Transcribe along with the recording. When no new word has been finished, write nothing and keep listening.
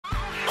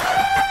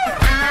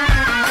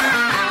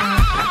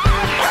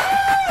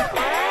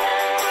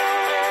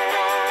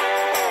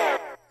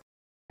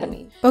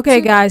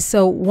Okay guys,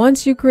 so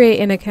once you create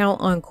an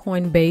account on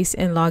Coinbase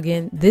and log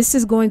in, this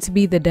is going to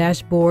be the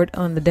dashboard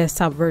on the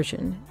desktop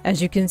version.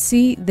 As you can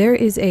see, there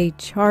is a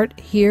chart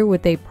here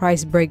with a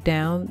price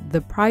breakdown. The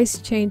price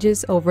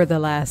changes over the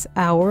last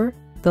hour,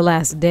 the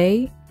last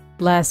day,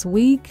 last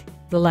week,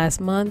 the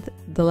last month,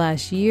 the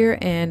last year,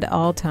 and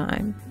all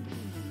time.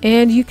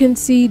 And you can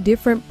see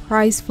different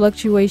price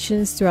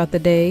fluctuations throughout the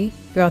day,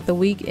 throughout the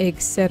week,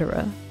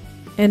 etc.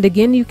 And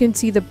again, you can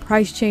see the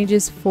price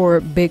changes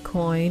for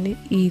Bitcoin,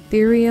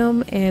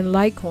 Ethereum, and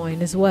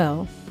Litecoin as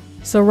well.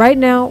 So right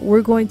now,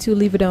 we're going to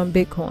leave it on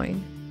Bitcoin.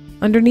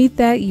 Underneath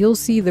that, you'll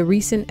see the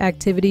recent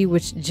activity,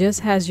 which just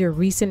has your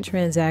recent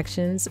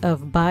transactions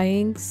of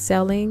buying,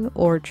 selling,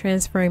 or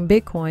transferring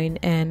Bitcoin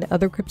and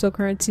other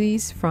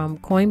cryptocurrencies from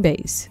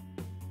Coinbase.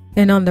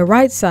 And on the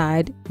right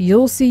side,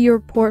 you'll see your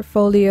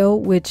portfolio,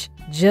 which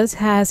just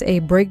has a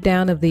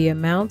breakdown of the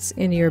amounts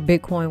in your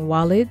Bitcoin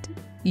wallet,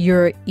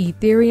 your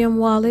Ethereum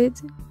wallet,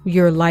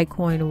 your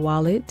Litecoin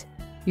wallet,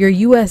 your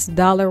US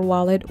dollar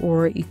wallet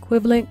or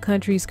equivalent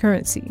country's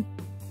currency.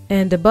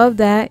 And above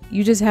that,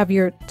 you just have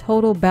your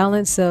total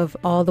balance of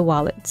all the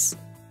wallets.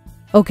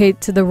 Okay,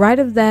 to the right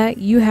of that,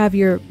 you have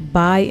your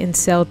buy and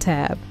sell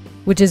tab,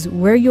 which is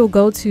where you'll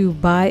go to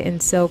buy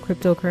and sell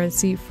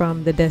cryptocurrency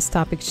from the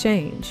desktop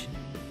exchange.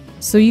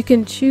 So you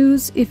can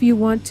choose if you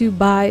want to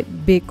buy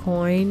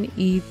Bitcoin,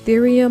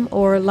 Ethereum,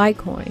 or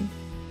Litecoin.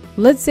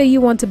 Let's say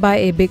you want to buy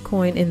a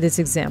Bitcoin in this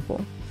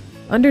example.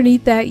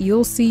 Underneath that,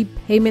 you'll see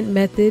payment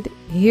method.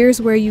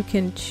 Here's where you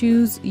can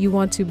choose you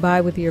want to buy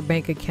with your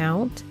bank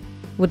account,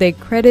 with a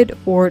credit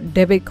or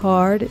debit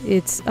card.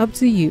 It's up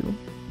to you.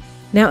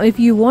 Now, if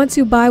you want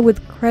to buy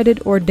with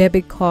credit or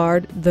debit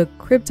card, the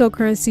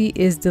cryptocurrency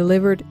is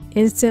delivered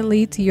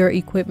instantly to your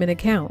equipment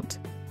account.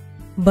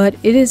 But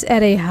it is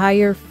at a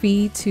higher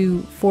fee to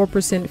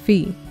 4%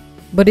 fee.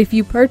 But if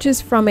you purchase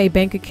from a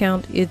bank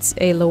account, it's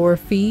a lower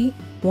fee,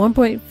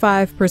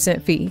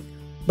 1.5% fee,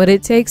 but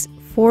it takes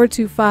 4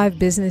 to 5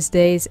 business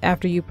days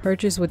after you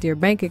purchase with your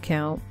bank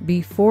account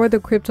before the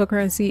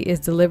cryptocurrency is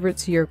delivered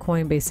to your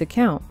Coinbase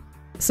account.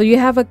 So you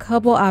have a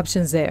couple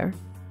options there.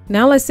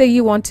 Now let's say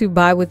you want to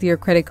buy with your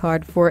credit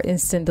card for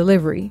instant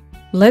delivery.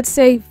 Let's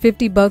say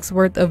 50 bucks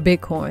worth of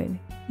Bitcoin.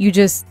 You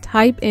just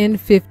type in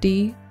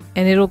 50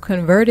 and it'll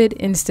convert it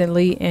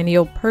instantly and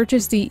you'll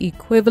purchase the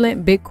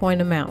equivalent Bitcoin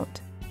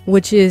amount,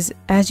 which is,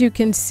 as you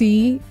can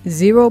see,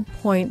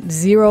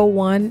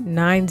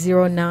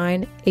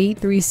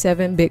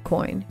 0.01909,837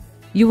 Bitcoin.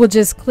 You will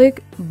just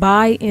click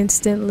buy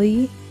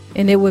instantly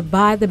and it would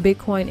buy the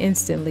Bitcoin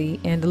instantly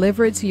and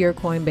deliver it to your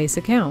Coinbase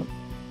account.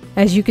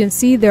 As you can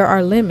see, there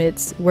are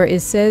limits where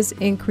it says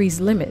increase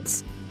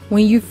limits.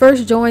 When you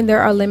first join,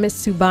 there are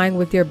limits to buying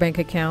with your bank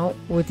account,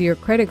 with your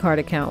credit card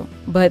account,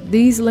 but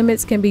these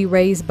limits can be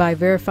raised by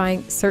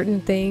verifying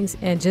certain things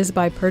and just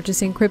by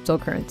purchasing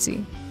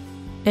cryptocurrency.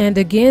 And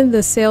again,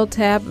 the sale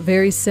tab,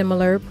 very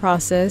similar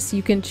process.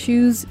 You can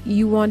choose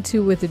you want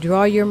to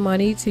withdraw your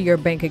money to your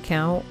bank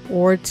account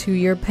or to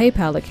your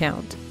PayPal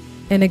account.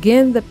 And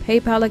again, the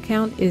PayPal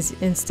account is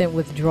instant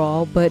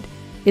withdrawal, but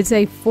it's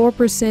a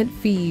 4%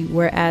 fee,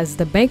 whereas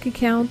the bank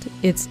account,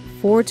 it's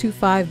 4 to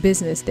 5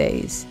 business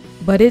days,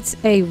 but it's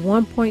a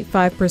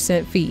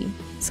 1.5% fee.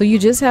 So you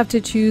just have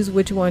to choose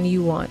which one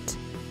you want.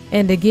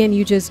 And again,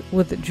 you just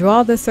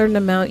withdraw the certain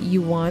amount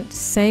you want,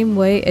 same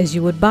way as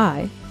you would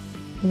buy.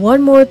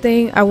 One more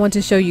thing I want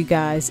to show you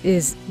guys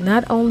is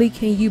not only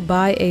can you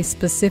buy a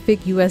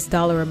specific US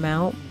dollar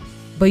amount,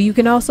 but you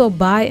can also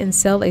buy and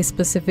sell a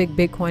specific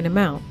Bitcoin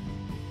amount.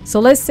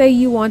 So let's say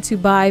you want to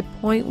buy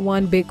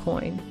 0.1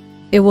 Bitcoin.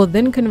 It will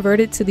then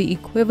convert it to the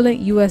equivalent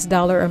US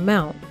dollar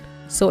amount.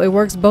 So it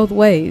works both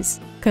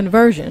ways.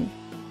 Conversion.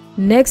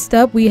 Next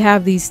up, we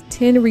have these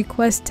 10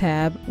 request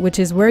tab, which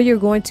is where you're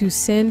going to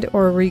send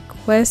or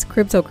request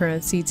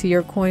cryptocurrency to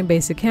your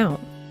Coinbase account.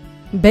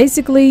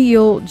 Basically,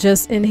 you'll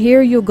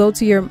go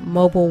to your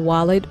mobile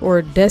wallet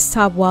or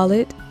desktop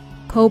wallet,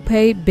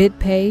 CoPay,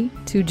 BitPay,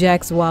 to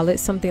Jack's wallet,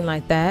 something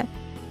like that.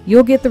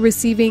 You'll get the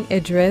receiving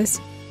address,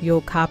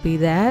 you'll copy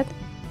that,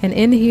 and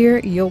in here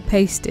you'll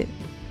paste it.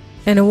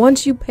 And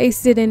once you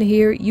paste it in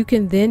here, you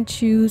can then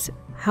choose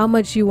how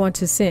much you want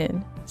to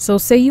send. So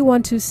say you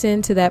want to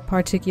send to that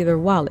particular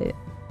wallet.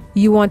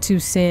 You want to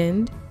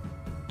send,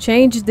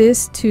 change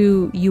this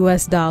to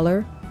US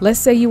dollar. Let's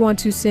say you want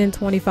to send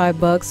 25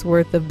 bucks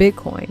worth of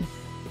Bitcoin.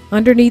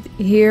 Underneath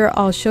here,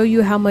 I'll show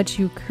you how much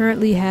you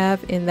currently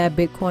have in that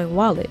Bitcoin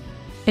wallet.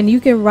 And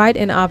you can write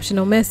an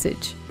optional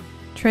message.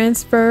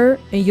 Transfer,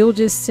 and you'll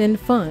just send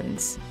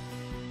funds.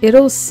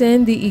 It'll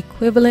send the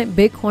equivalent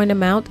Bitcoin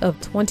amount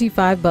of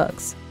 25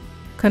 bucks.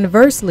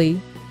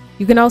 Conversely,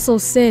 you can also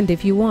send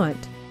if you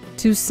want.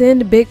 To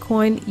send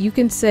Bitcoin, you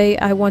can say,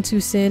 I want to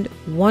send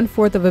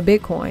 1/4 of a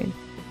Bitcoin.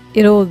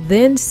 It'll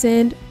then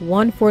send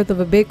 1/4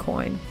 of a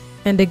Bitcoin.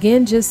 And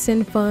again, just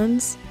send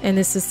funds, and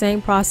it's the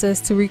same process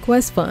to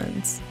request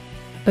funds.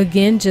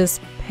 Again,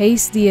 just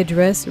paste the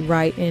address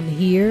right in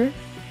here.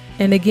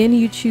 And again,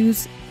 you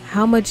choose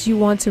how much you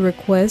want to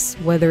request,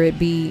 whether it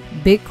be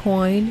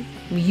Bitcoin,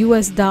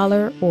 US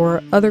dollar,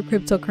 or other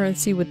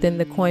cryptocurrency within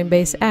the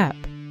Coinbase app.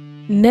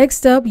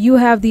 Next up, you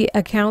have the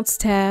Accounts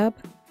tab,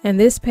 and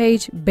this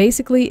page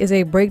basically is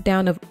a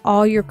breakdown of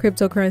all your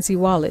cryptocurrency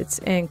wallets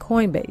and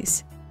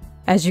Coinbase.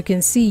 As you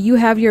can see, you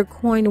have your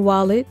Coin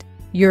wallet,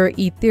 your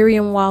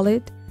Ethereum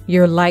wallet,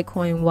 your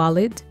Litecoin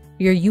wallet,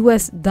 your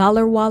US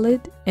dollar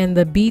wallet, and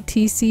the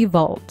BTC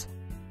Vault.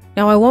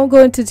 Now, I won't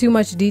go into too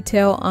much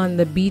detail on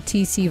the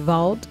BTC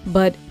Vault,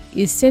 but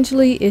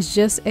essentially it's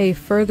just a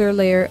further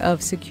layer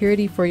of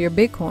security for your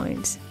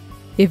Bitcoins.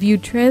 If you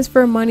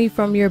transfer money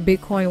from your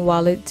Bitcoin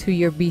wallet to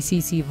your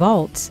BTC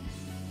vaults,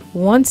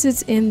 once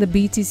it's in the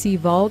BTC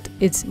vault,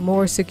 it's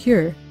more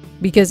secure,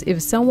 because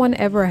if someone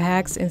ever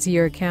hacks into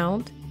your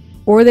account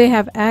or they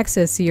have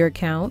access to your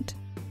account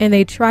and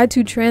they try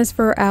to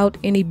transfer out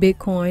any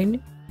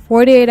Bitcoin,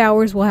 48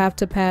 hours will have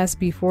to pass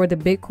before the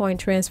Bitcoin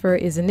transfer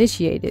is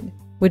initiated,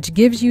 which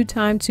gives you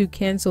time to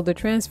cancel the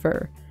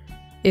transfer.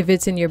 If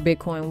it's in your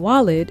Bitcoin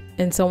wallet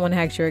and someone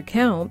hacks your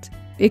account,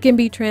 it can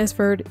be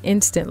transferred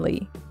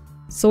instantly.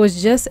 So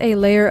it's just a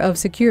layer of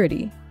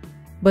security.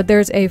 But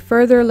there's a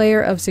further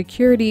layer of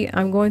security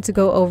I'm going to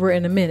go over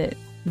in a minute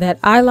that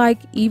I like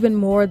even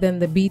more than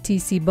the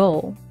BTC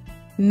Bowl.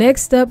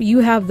 Next up, you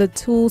have the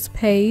Tools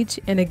page,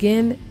 and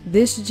again,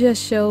 this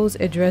just shows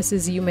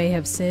addresses you may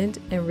have sent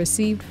and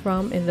received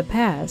from in the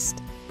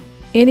past,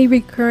 any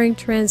recurring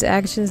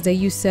transactions that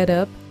you set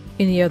up,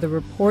 any other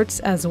reports,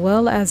 as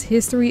well as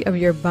history of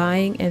your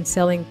buying and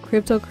selling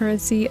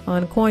cryptocurrency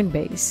on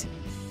Coinbase.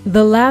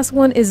 The last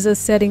one is the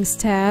Settings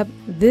tab.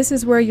 This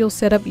is where you'll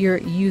set up your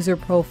user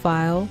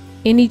profile,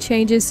 any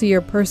changes to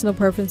your personal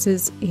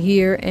preferences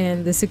here,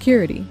 and the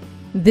security.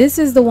 This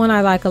is the one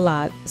I like a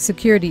lot,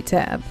 Security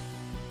tab.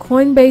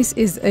 Coinbase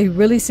is a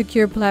really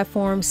secure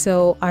platform,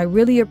 so I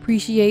really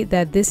appreciate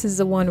that this is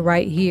the one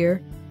right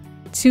here,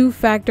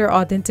 two-factor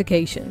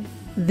authentication.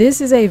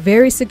 This is a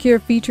very secure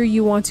feature.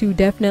 You want to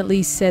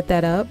definitely set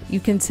that up.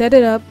 You can set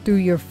it up through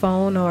your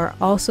phone or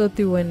also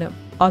through an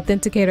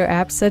authenticator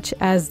app such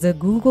as the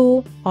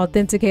Google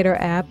Authenticator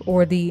app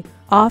or the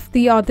Off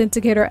the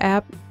Authenticator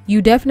app.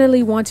 You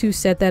definitely want to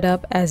set that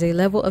up as a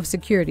level of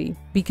security,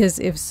 because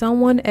if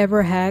someone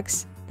ever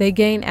hacks, they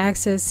gain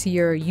access to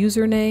your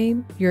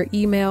username, your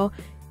email,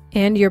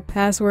 and your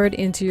password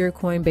into your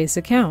Coinbase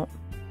account.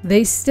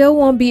 They still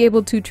won't be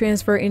able to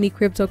transfer any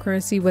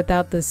cryptocurrency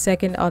without the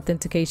second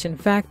authentication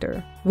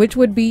factor, which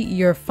would be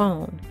your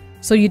phone.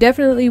 So you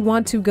definitely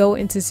want to go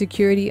into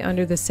security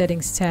under the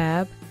Settings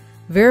tab,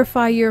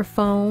 verify your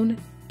phone,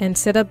 and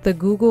set up the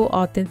Google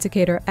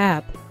Authenticator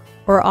app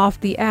or Off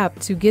the app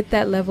to get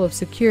that level of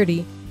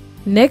security.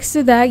 Next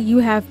to that, you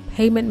have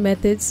payment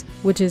methods,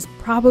 which is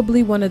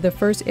probably one of the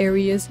first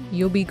areas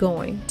you'll be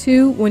going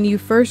to when you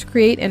first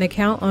create an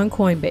account on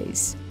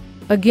Coinbase.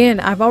 Again,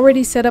 I've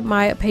already set up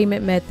my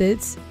payment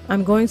methods.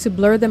 I'm going to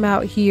blur them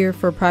out here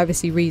for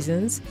privacy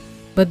reasons,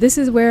 but this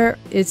is where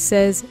it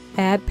says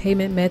add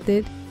payment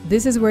method.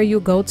 This is where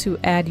you'll go to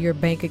add your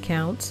bank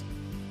accounts,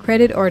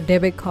 credit or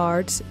debit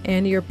cards,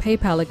 and your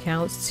PayPal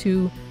accounts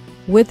to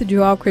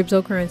withdraw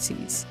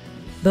cryptocurrencies.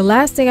 The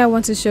last thing I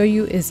want to show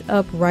you is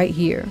up right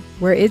here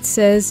where it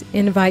says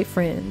invite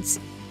friends.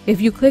 If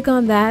you click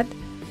on that,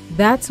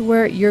 that's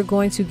where you're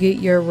going to get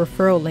your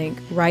referral link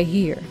right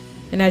here.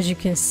 And as you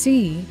can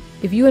see,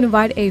 if you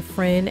invite a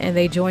friend and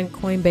they join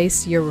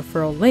Coinbase your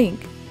referral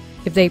link,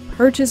 if they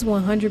purchase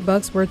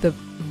 $100 worth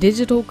of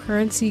digital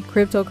currency,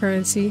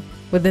 cryptocurrency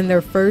within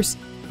their first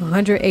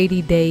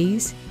 180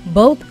 days,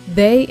 both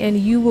they and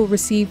you will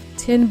receive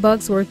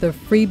 $10 worth of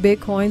free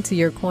Bitcoin to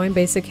your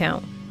Coinbase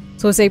account.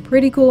 So it's a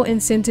pretty cool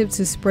incentive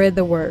to spread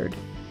the word.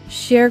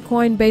 Share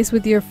Coinbase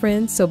with your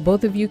friends so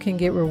both of you can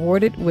get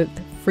rewarded with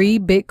free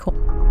Bitcoin.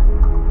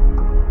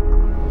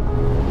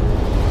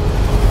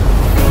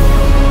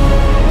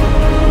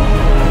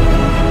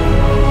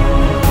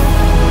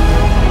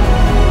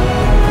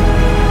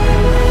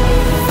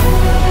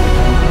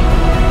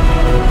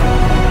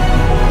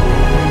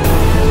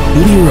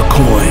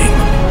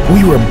 Liracoin,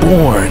 we were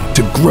born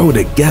to grow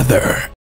together.